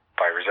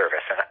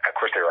reservists, and of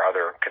course there are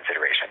other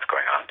considerations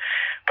going on,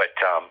 but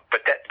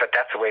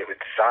that's the way it was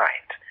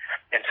designed.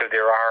 And so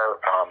there are,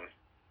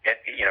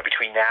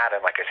 between that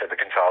and, like I said, the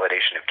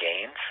consolidation of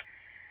gains,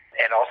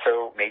 and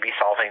also maybe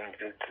solving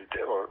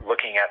or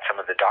looking at some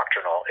of the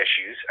doctrinal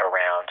issues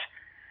around,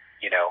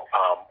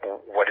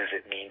 what does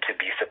it mean to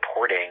be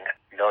supporting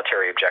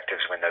military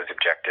objectives when those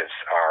objectives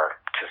are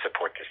to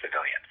support the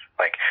civilians?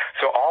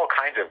 So all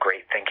kinds of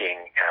great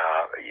thinking,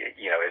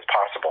 is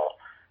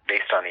possible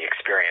based on the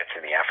experience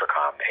in the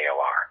AFRICOM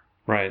AOR.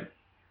 Right.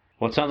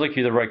 Well, it sounds like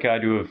you're the right guy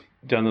to have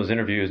done those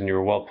interviews, and you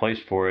were well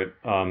placed for it.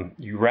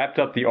 You wrapped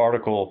up the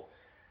article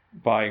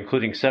by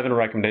including 7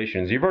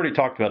 recommendations. You've already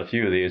talked about a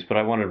few of these, but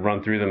I wanted to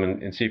run through them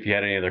and see if you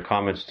had any other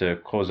comments to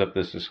close up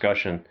this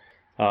discussion.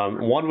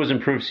 One was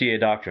improve CA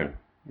doctrine.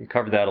 You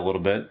covered that a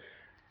little bit.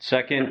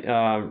 Second,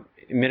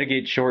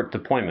 mitigate short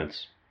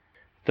deployments.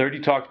 Third,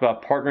 you talked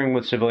about partnering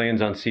with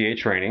civilians on CA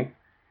training.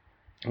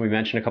 We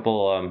mentioned a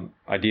couple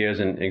ideas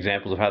and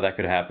examples of how that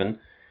could happen.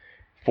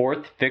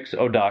 Fourth, fix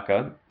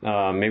ODACA.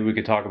 Maybe we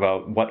could talk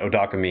about what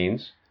ODACA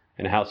means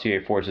and how CA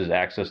forces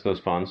access those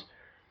funds.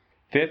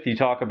 Fifth, you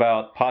talk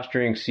about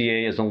posturing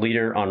CA as a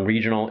leader on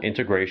regional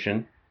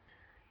integration.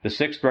 The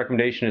sixth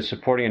recommendation is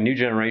supporting a new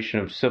generation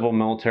of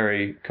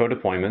civil-military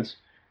co-deployments.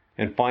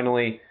 And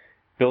finally,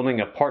 building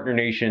a partner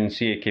nation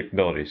CA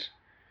capabilities.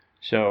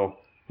 So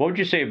what would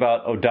you say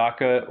about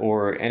ODACA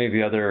or any of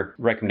the other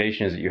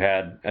recommendations that you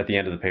had at the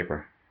end of the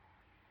paper?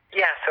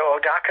 Yeah, so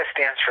ODACA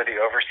stands for the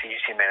Overseas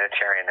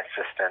Humanitarian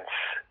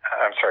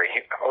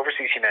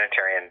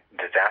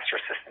Disaster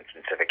Assistance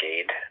and Civic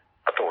Aid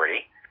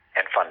Authority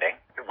and funding,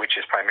 which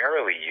is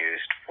primarily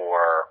used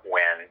for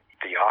when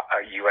the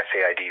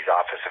USAID's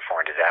Office of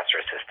Foreign Disaster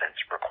Assistance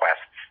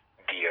requests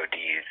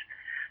DoD's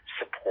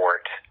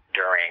support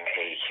during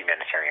a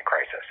humanitarian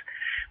crisis.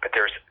 But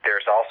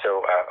there's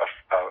also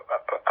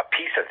a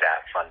piece of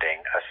that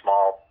funding, a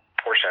small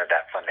portion of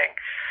that funding,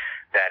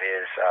 that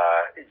is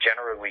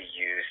generally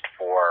used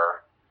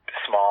for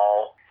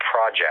small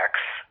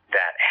projects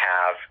that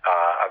have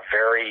a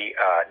very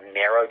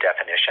narrow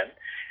definition,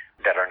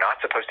 that are not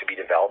supposed to be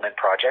development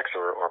projects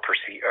or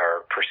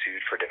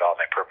pursued for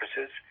development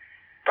purposes,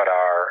 but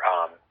are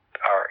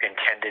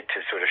intended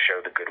to sort of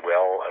show the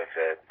goodwill of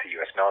the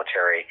U.S.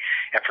 military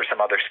and for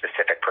some other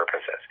specific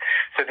purposes.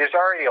 So there's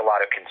already a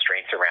lot of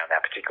constraints around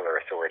that particular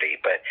authority,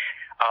 but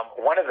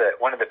one of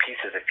the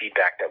pieces of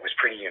feedback that was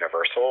pretty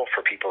universal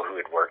for people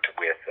who had worked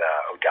with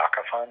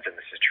ODACA funds, and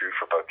this is true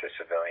for both the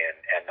civilian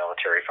and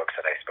military folks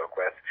that I spoke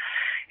with,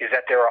 is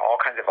that there are all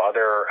kinds of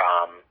other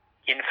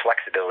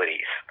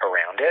inflexibilities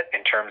around it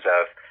in terms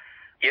of,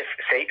 if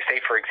say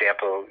for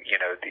example,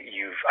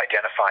 you've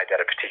identified that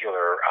a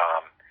particular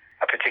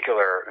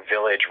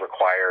village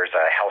requires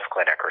a health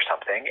clinic or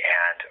something,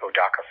 and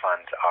ODACA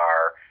funds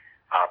are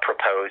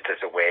proposed as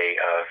a way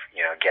of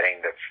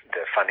getting the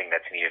funding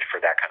that's needed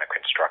for that kind of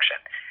construction.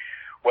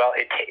 Well,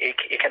 it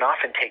can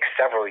often take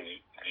several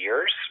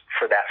years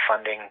for that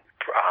funding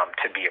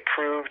to be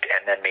approved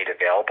and then made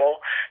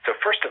available. So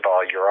first of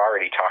all, you're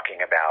already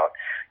talking about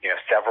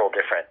several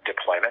different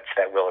deployments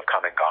that will have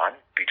come and gone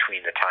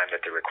between the time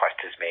that the request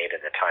is made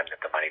and the time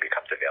that the money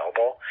becomes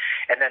available.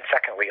 And then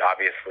secondly,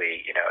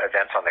 obviously,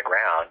 events on the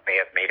ground may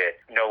have made it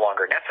no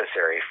longer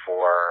necessary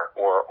for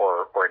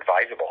or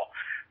advisable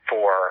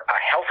for a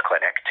health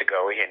clinic to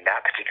go in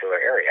that particular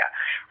area.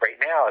 Right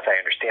now, as I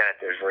understand it,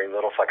 there's very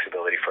little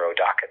flexibility for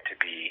ODACA to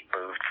be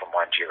moved from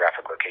one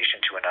geographic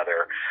location to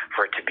another,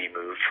 for it to be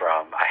moved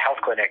from a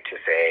health clinic to,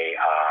 say,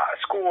 a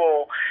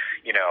school,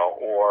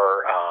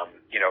 or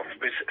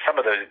some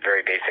of those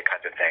very basic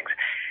kinds of things.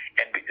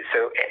 And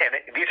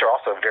these are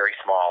also very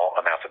small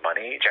amounts of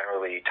money,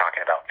 generally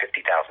talking about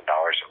 $50,000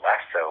 or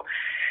less. So,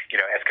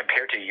 as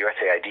compared to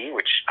USAID,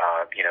 which,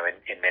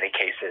 in many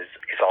cases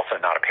is also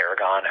not a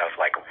paragon of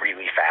like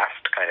really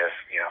fast kind of,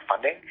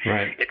 funding,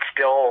 right, it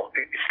still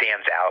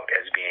stands out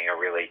as being a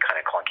really kind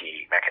of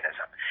clunky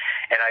mechanism.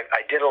 And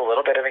I did a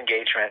little bit of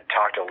engagement,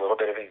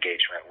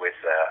 with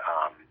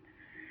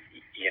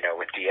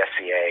with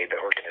DSCA, the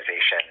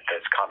organization,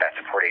 the combat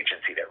support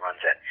agency that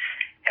runs it.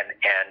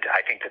 And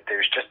I think that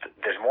there's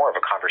more of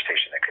a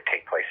conversation that could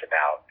take place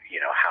about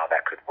how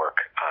that could work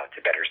to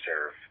better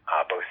serve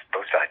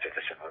both sides of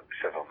the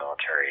civil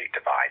military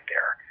divide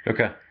there.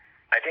 Okay.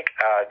 I think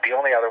the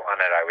only other one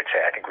that I would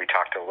say, I think we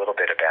talked a little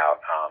bit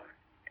about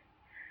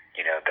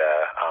the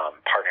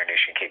partner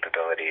nation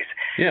capabilities.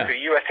 Yeah. So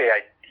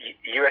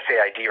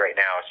USAID right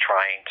now is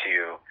trying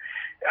to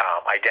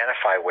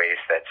identify ways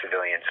that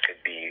civilians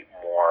could be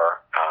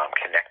more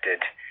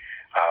connected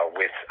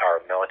with our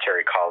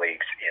military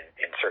colleagues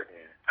in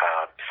certain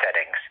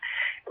settings,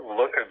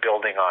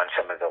 building on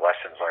some of the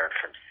lessons learned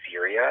from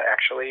Syria,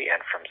 actually,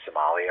 and from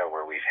Somalia,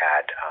 where we've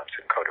had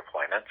some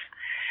co-deployments.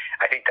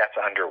 I think that's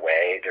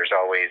underway. There's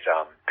always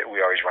we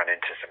always run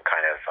into some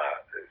kind of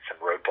some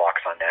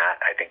roadblocks on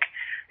that. I think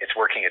it's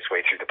working its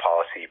way through the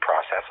policy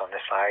process on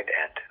this side,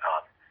 and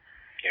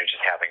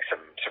just having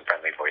some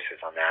friendly voices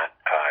on that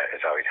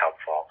is always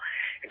helpful.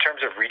 In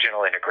terms of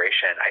regional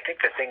integration, I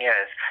think the thing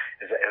is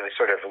as I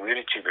sort of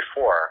alluded to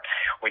before,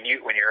 when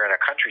you're in a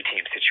country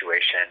team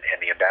situation and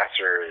the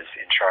ambassador is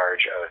in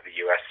charge of the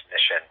U.S.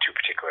 mission to a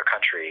particular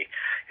country,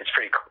 it's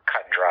pretty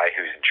cut and dry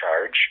who's in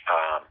charge.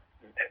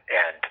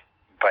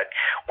 But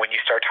when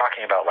you start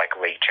talking about like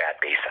Lake Chad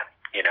Basin,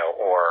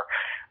 or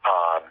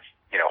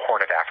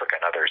Horn of Africa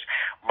and others,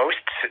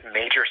 most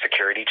major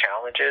security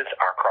challenges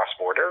are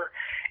cross-border,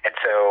 and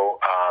so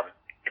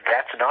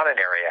that's not an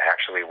area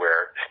actually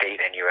where state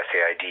and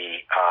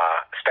USAID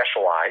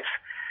specialize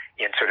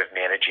in sort of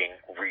managing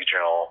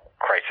regional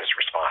crisis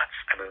response.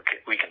 I mean,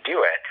 we can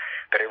do it,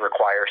 but it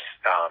requires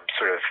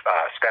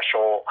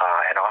special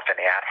and often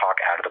ad hoc,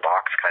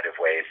 out-of-the-box kind of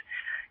ways,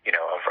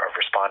 of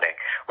responding.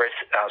 Whereas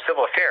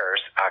civil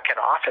affairs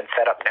can often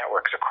set up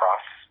networks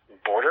across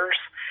borders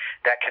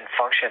that can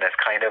function as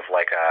kind of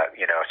like a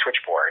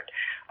switchboard,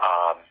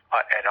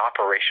 an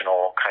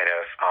operational kind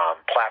of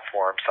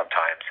platform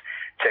sometimes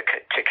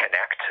to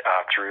connect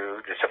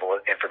through the civil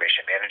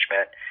information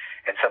management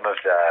and some of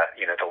the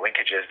the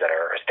linkages that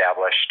are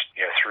established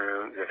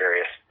through the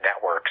various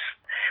networks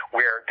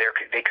where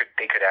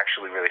they could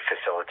actually really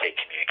facilitate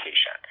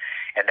communication.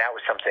 And that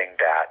was something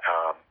that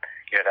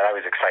that I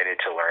was excited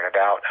to learn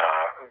about,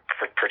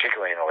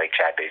 particularly in the Lake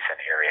Chad Basin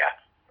area.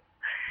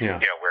 Yeah.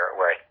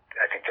 Where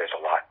I think there's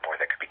a lot more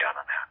that could be done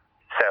on that.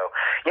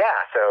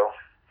 So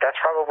that's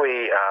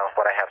probably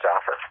what I have to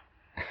offer.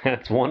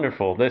 That's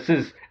wonderful. This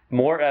is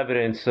more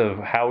evidence of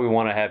how we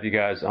want to have you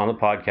guys on the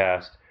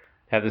podcast,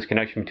 have this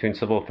connection between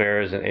civil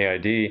affairs and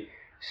AID,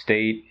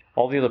 state,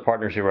 all the other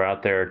partners who are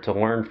out there to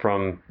learn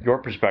from your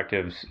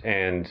perspectives.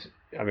 And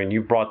I mean,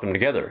 you brought them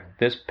together.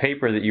 This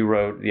paper that you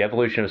wrote, The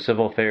Evolution of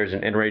Civil Affairs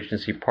and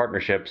Interagency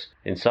Partnerships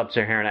in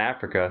Sub-Saharan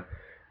Africa,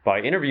 by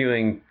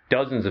interviewing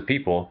dozens of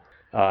people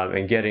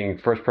and getting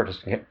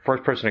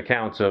first-person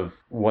accounts of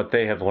what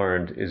they have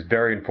learned, is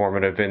very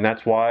informative. And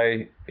that's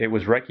why it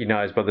was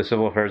recognized by the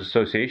Civil Affairs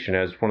Association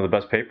as one of the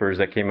best papers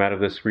that came out of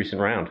this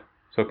recent round.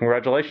 So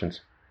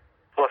congratulations.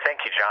 Well, thank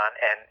you, John.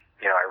 And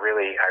I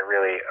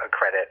really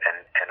credit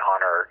and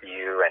honor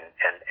you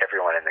and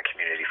everyone in the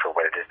community for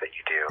what it is that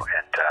you do.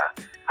 And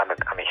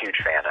I'm a huge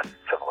fan of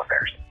civil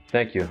affairs.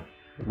 Thank you.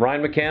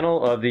 Ryan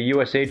McCannell of the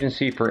U.S.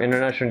 Agency for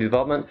International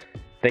Development,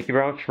 thank you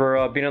very much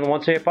for being on the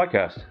Once AF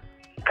podcast.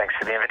 Thanks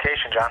for the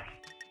invitation, John.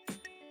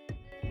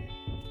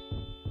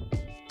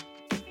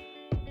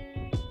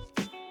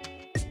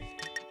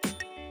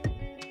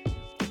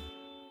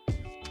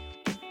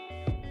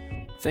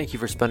 Thank you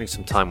for spending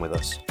some time with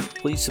us.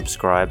 Please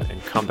subscribe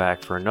and come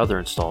back for another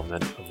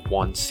installment of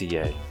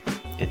 1CA.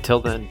 Until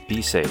then,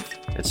 be safe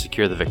and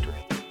secure the victory.